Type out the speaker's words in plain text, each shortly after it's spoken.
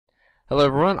Hello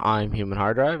everyone, I'm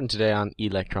humanHardDrive, and today on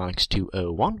Electronics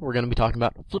 201 we're going to be talking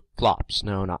about flip-flops.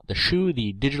 No, not the shoe,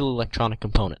 the digital electronic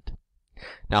component.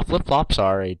 Now flip-flops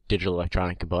are a digital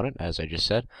electronic component, as I just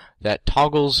said, that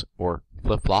toggles, or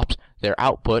flip-flops, their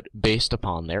output based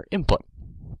upon their input.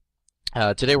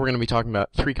 Today we're going to be talking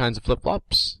about three kinds of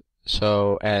flip-flops,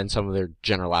 and some of their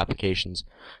general applications.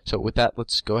 So with that,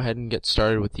 let's go ahead and get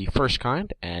started with the first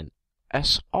kind, an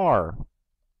SR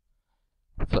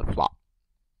flip-flop.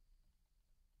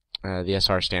 The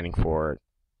SR standing for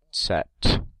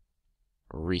set,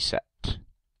 reset.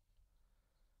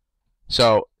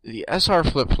 So the SR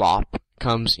flip-flop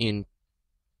comes in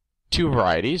two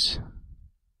varieties.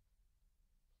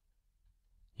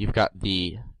 You've got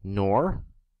the NOR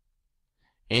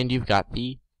and you've got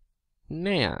the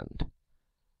NAND.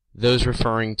 Those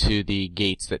referring to the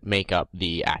gates that make up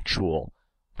the actual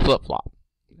flip-flop.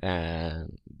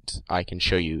 And I can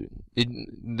show you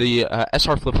the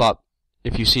SR flip-flop.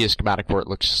 If you see a schematic for it,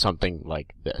 looks something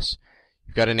like this.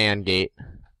 You've got an AND gate,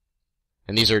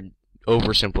 and these are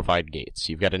oversimplified gates.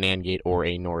 You've got an AND gate or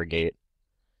a NOR gate,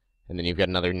 and then you've got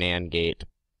another NAND gate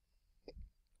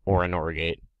or a NOR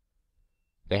gate.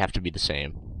 They have to be the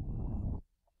same.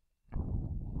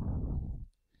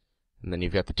 And then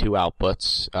you've got the two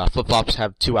outputs. Flip-flops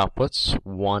have two outputs,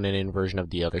 one an inversion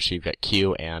of the other, so you've got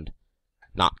Q and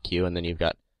not Q, and then you've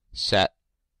got set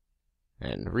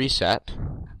and reset.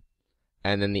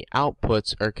 And then the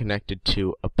outputs are connected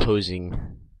to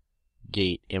opposing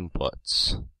gate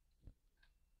inputs,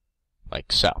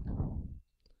 like so.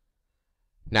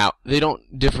 Now, they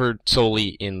don't differ solely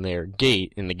in their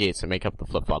gate, in the gates that make up the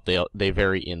flip-flop. They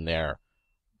vary in their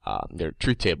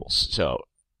truth tables. So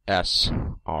S,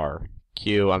 R,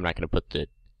 Q. I'm not going to put the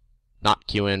not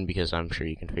Q in because I'm sure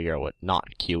you can figure out what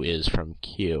not Q is from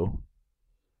Q.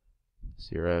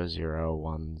 0, 0,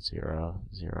 1, 0,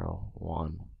 0,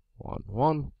 1. 1,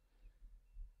 1.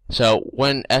 So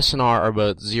when S and R are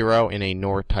both 0 in a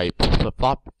NOR type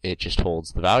flip-flop, it just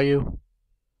holds the value.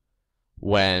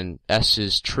 When S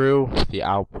is true, the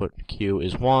output Q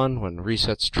is 1. When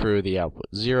reset's true, the output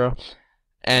is 0.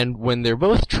 And when they're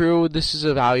both true, this is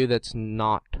a value that's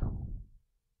not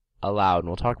allowed. And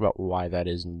we'll talk about why that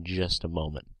is in just a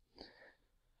moment.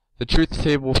 The truth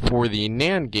table for the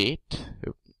NAND gate,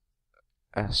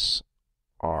 S,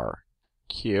 R,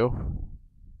 Q.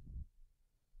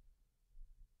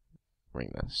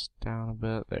 Bring this down a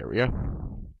bit. There we go.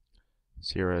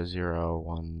 0, 0,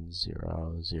 1,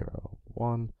 0, 0,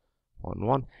 1, 1,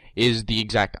 1 is the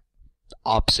exact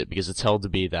opposite because it's held to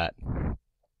be that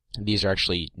these are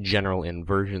actually general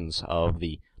inversions of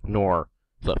the NOR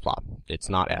flip-flop. It's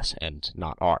not S and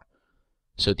not R.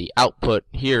 So the output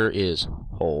here is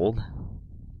hold.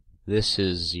 This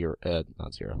is 0,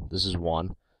 not 0. This is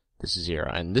 1. This is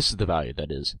 0. And this is the value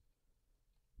that is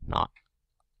not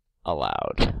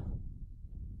allowed.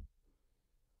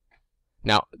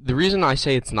 Now, the reason I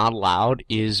say it's not allowed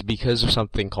is because of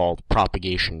something called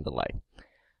propagation delay.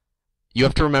 You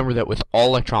have to remember that with all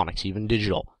electronics, even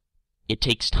digital, it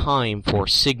takes time for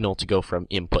signal to go from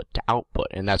input to output,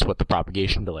 and that's what the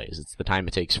propagation delay is. It's the time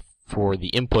it takes for the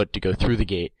input to go through the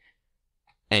gate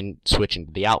and switch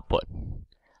into the output.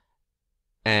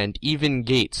 And even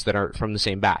gates that are from the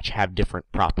same batch have different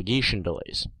propagation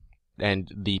delays.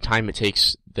 And the time it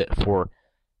takes for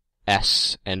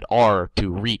S and R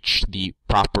to reach the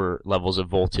proper levels of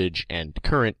voltage and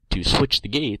current to switch the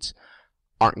gates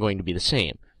aren't going to be the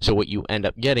same. So what you end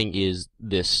up getting is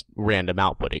this random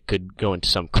output. It could go into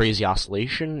some crazy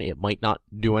oscillation. It might not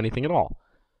do anything at all.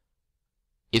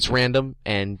 It's random,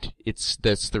 and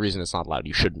that's the reason it's not allowed.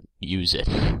 You shouldn't use it.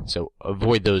 So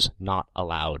avoid those not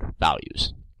allowed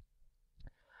values.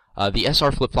 The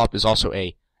SR flip-flop is also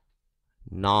a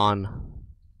non-clocked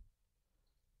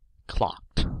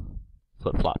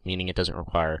flip-flop, meaning it doesn't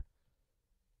require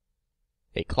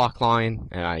a clock line,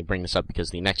 and I bring this up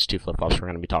because the next two flip-flops we're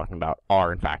going to be talking about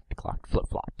are, in fact, clocked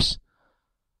flip-flops.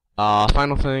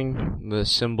 Final thing, the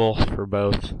symbol for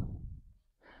both.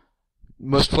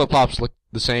 Most flip-flops look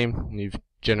the same. You've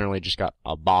generally just got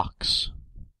a box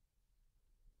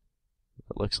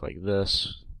that looks like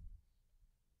this.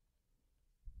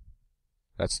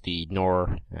 That's the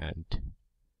NOR, and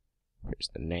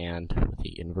here's the NAND with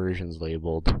the inversions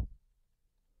labeled.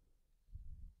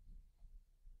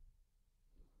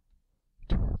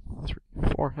 3,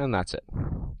 4, and that's it.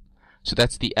 So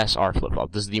that's the SR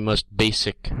flip-flop. This is the most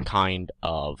basic kind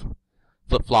of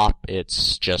flip-flop.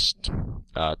 It's just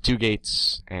 2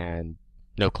 gates and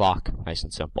no clock, nice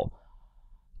and simple.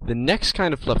 The next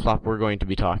kind of flip-flop we're going to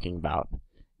be talking about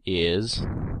is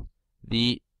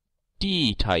the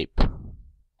D-type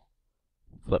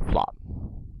flip-flop.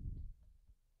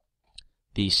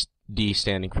 the D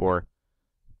standing for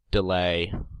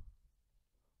delay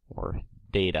or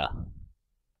data.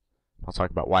 I'll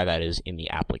talk about why that is in the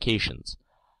applications.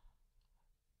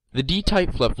 The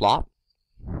D-type flip-flop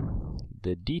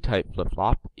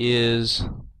is,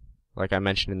 like I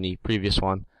mentioned in the previous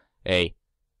one, a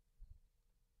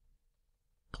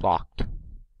clocked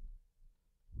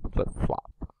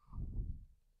flip-flop.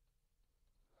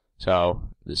 So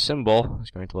the symbol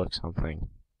is going to look something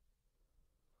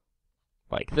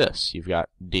like this. You've got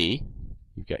D,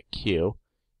 you've got Q,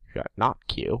 you've got not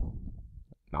Q.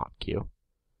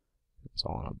 It's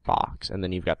all in a box, and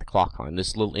then you've got the clock line.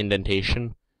 This little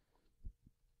indentation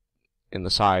in the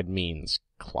side means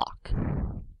clock.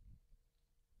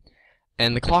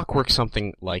 And the clock works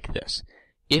something like this.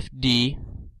 If D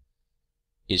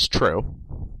is true,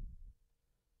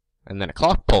 and then a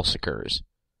clock pulse occurs,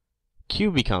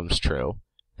 Q becomes true,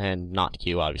 and not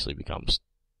Q obviously becomes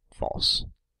false.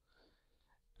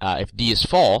 If D is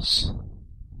false,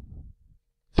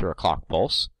 through a clock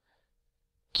pulse,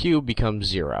 Q becomes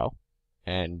 0,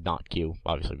 and not Q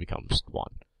obviously becomes 1.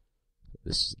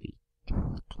 This is the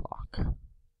clock.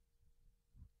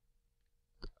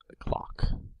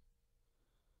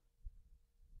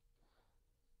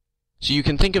 So you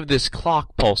can think of this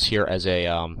clock pulse here as a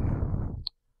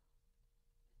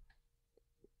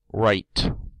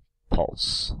right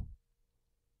pulse.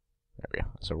 There we go.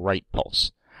 It's a right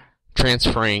pulse,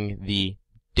 transferring the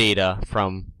data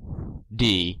from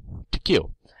D to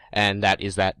Q, and that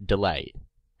is that delay.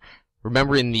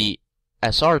 Remember, in the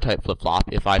SR type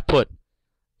flip-flop, if I put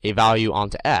a value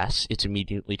onto S, it's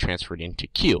immediately transferred into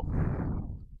Q.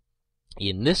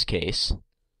 In this case,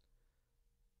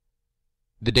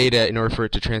 the data, in order for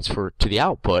it to transfer to the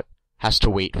output, has to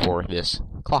wait for this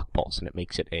clock pulse, and it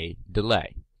makes it a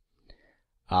delay.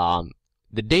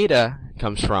 The data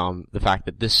comes from the fact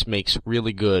that this makes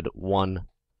really good 1-bit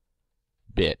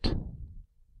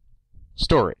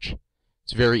storage.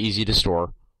 It's very easy to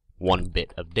store 1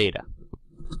 bit of data.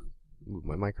 Move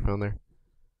my microphone there.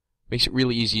 Makes it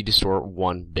really easy to store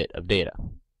 1 bit of data.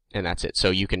 And that's it. So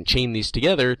you can chain these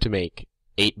together to make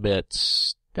 8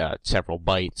 bits, several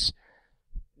bytes.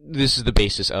 This is the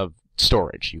basis of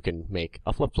storage. You can make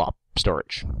a flip-flop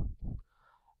storage.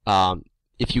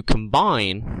 If you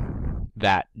combine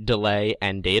that delay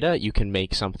and data, you can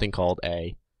make something called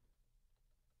a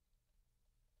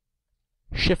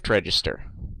shift register.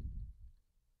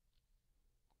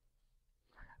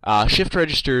 Shift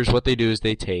registers, what they do is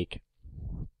they take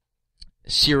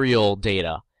serial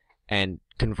data and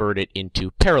convert it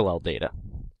into parallel data.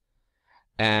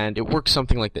 And it works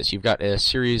something like this. You've got a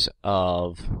series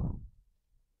of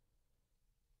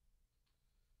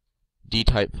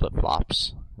D-type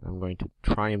flip-flops. I'm going to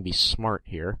try and be smart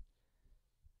here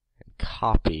and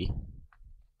copy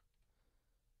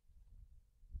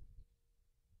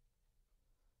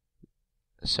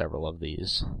several of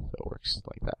these. So it works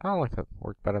like that. I like that.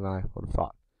 Worked better than I would have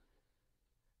thought.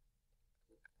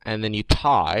 And then you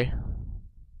tie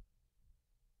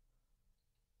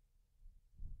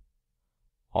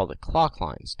all the clock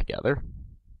lines together.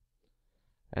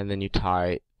 And then you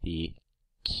tie the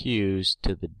Q's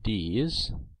to the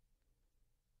D's.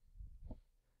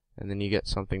 And then you get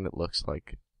something that looks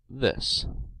like this.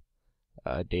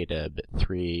 Data bit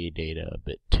 3, data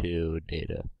bit 2,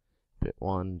 data bit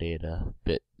 1, data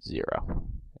bit 0.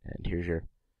 And here's your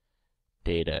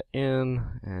data in,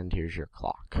 and here's your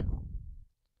clock.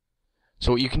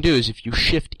 So what you can do is, if you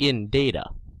shift in data,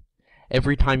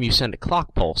 every time you send a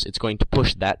clock pulse, it's going to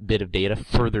push that bit of data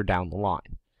further down the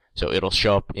line. So it'll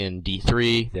show up in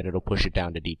D3, then it'll push it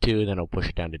down to D2, then it'll push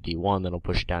it down to D1, then it'll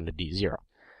push it down to D0.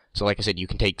 So like I said, you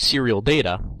can take serial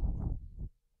data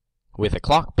with a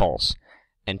clock pulse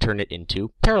and turn it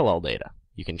into parallel data.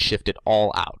 You can shift it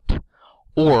all out.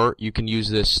 Or you can use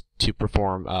this to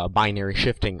perform binary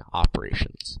shifting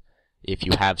operations. If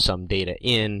you have some data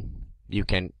in, you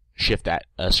can shift that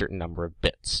a certain number of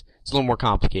bits. It's a little more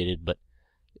complicated, but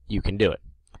you can do it.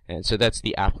 And so that's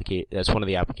one of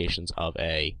the applications of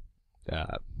a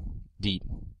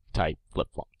D-type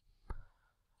flip-flop.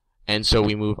 And so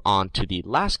we move on to the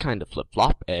last kind of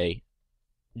flip-flop, a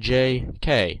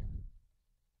JK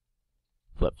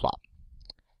flip-flop.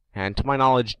 And to my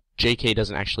knowledge, JK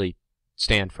doesn't actually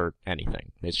stand for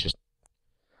anything. It's just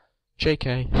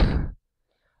JK.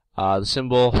 The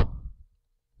symbol,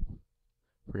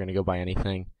 we're going to go by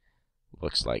anything,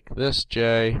 looks like this: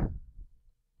 J,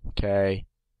 K,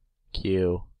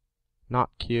 Q, not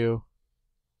Q,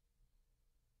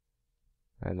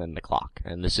 and then the clock.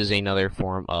 And this is another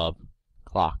form of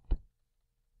clocked.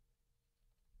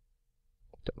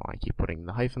 Don't know why I keep putting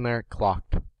the hyphen there.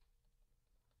 Clocked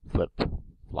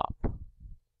flip-flop.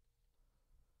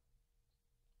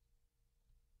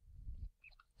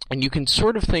 And you can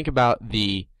sort of think about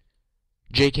the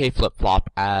JK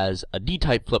flip-flop as a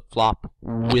D-type flip-flop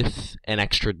with an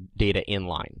extra data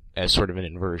inline as sort of an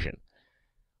inversion.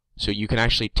 So you can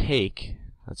actually take,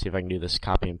 let's see if I can do this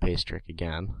copy and paste trick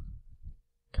again.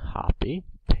 Copy,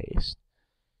 paste.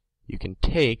 You can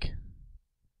take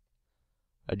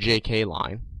a JK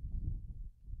line,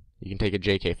 you can take a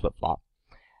JK flip-flop,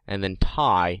 and then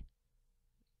tie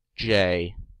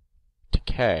J to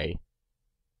K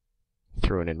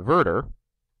through an inverter,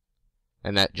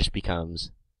 and that just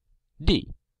becomes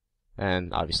D.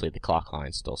 And obviously the clock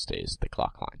line still stays the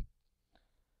clock line.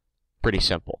 Pretty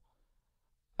simple.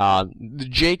 The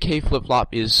JK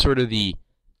flip-flop is sort of the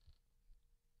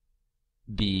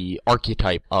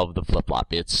archetype of the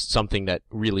flip-flop. It's something that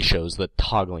really shows the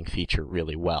toggling feature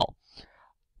really well,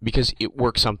 because it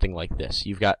works something like this.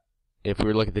 You've got, if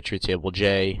we look at the truth table,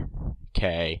 J,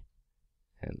 K,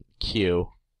 and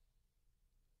Q.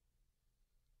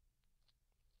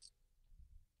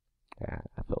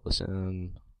 I fill this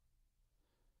in.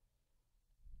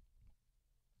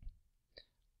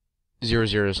 0,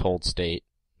 0 is hold state.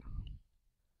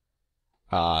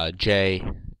 J,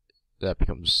 that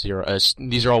becomes 0.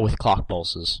 These are all with clock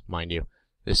pulses, mind you.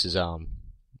 This is, I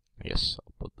guess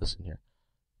I'll put this in here.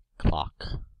 Clock.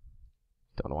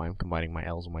 Don't know why I'm combining my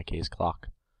L's and my K's. Clock.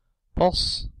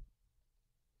 Pulse.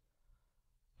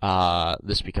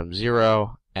 This becomes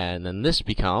 0, and then this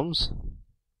becomes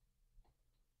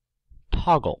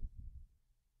toggle.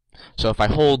 So if I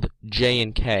hold J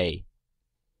and K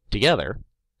together,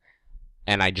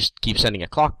 and I just keep sending a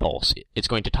clock pulse, it's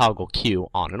going to toggle Q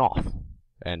on and off.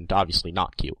 And obviously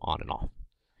not Q on and off.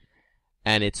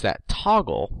 And it's that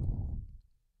toggle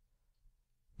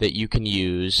that you can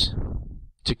use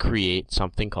to create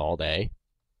something called a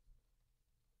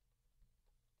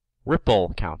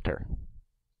ripple counter,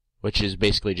 which is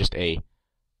basically just a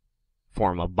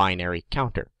form of binary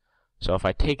counter. So if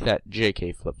I take that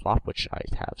JK flip-flop, which I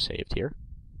have saved here,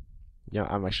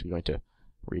 I'm actually going to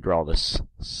redraw this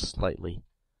slightly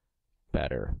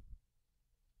better.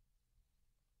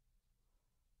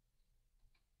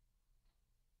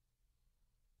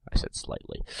 I said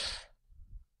slightly.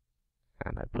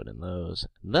 And I put in those.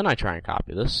 And then I try and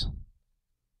copy this.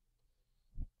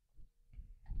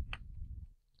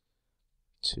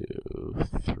 2,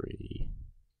 3.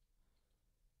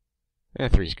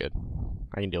 3 is good.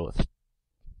 I can deal with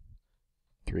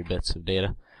 3 bits of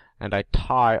data. And I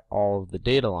tie all of the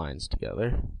data lines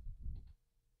together,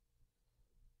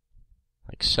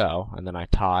 like so, and then I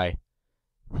tie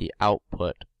the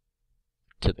output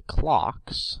to the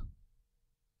clocks,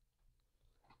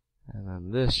 and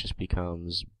then this just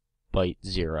becomes byte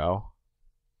 0,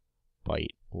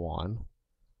 byte 1,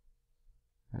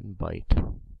 and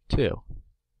byte 2.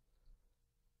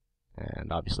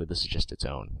 And obviously this is just its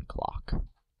own clock.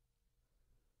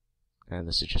 And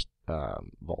this is just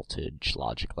voltage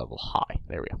logic level high.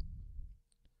 There we go.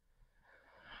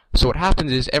 So what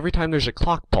happens is every time there's a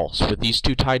clock pulse with these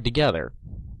two tied together,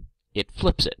 it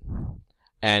flips it.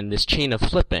 And this chain of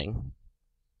flipping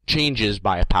changes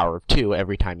by a power of 2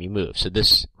 every time you move. So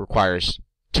this requires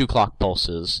 2 clock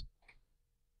pulses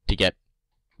to get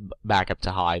back up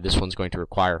to high. This one's going to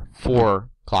require 4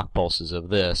 clock pulses of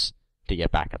this to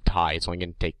get back up to high. It's only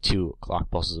going to take 2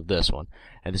 clock pulses of this one.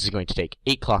 And this is going to take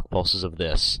 8 clock pulses of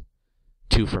this,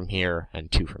 2 from here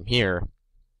and 2 from here,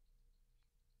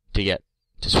 to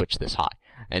switch this high.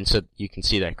 And so you can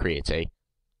see that creates a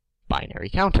binary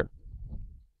counter.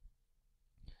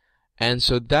 And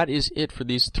so that is it for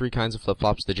these 3 kinds of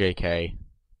flip-flops: the JK,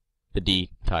 the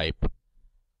D-type,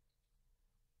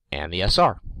 and the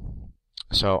SR.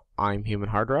 So I'm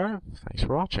humanHardDrive. Thanks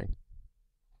for watching.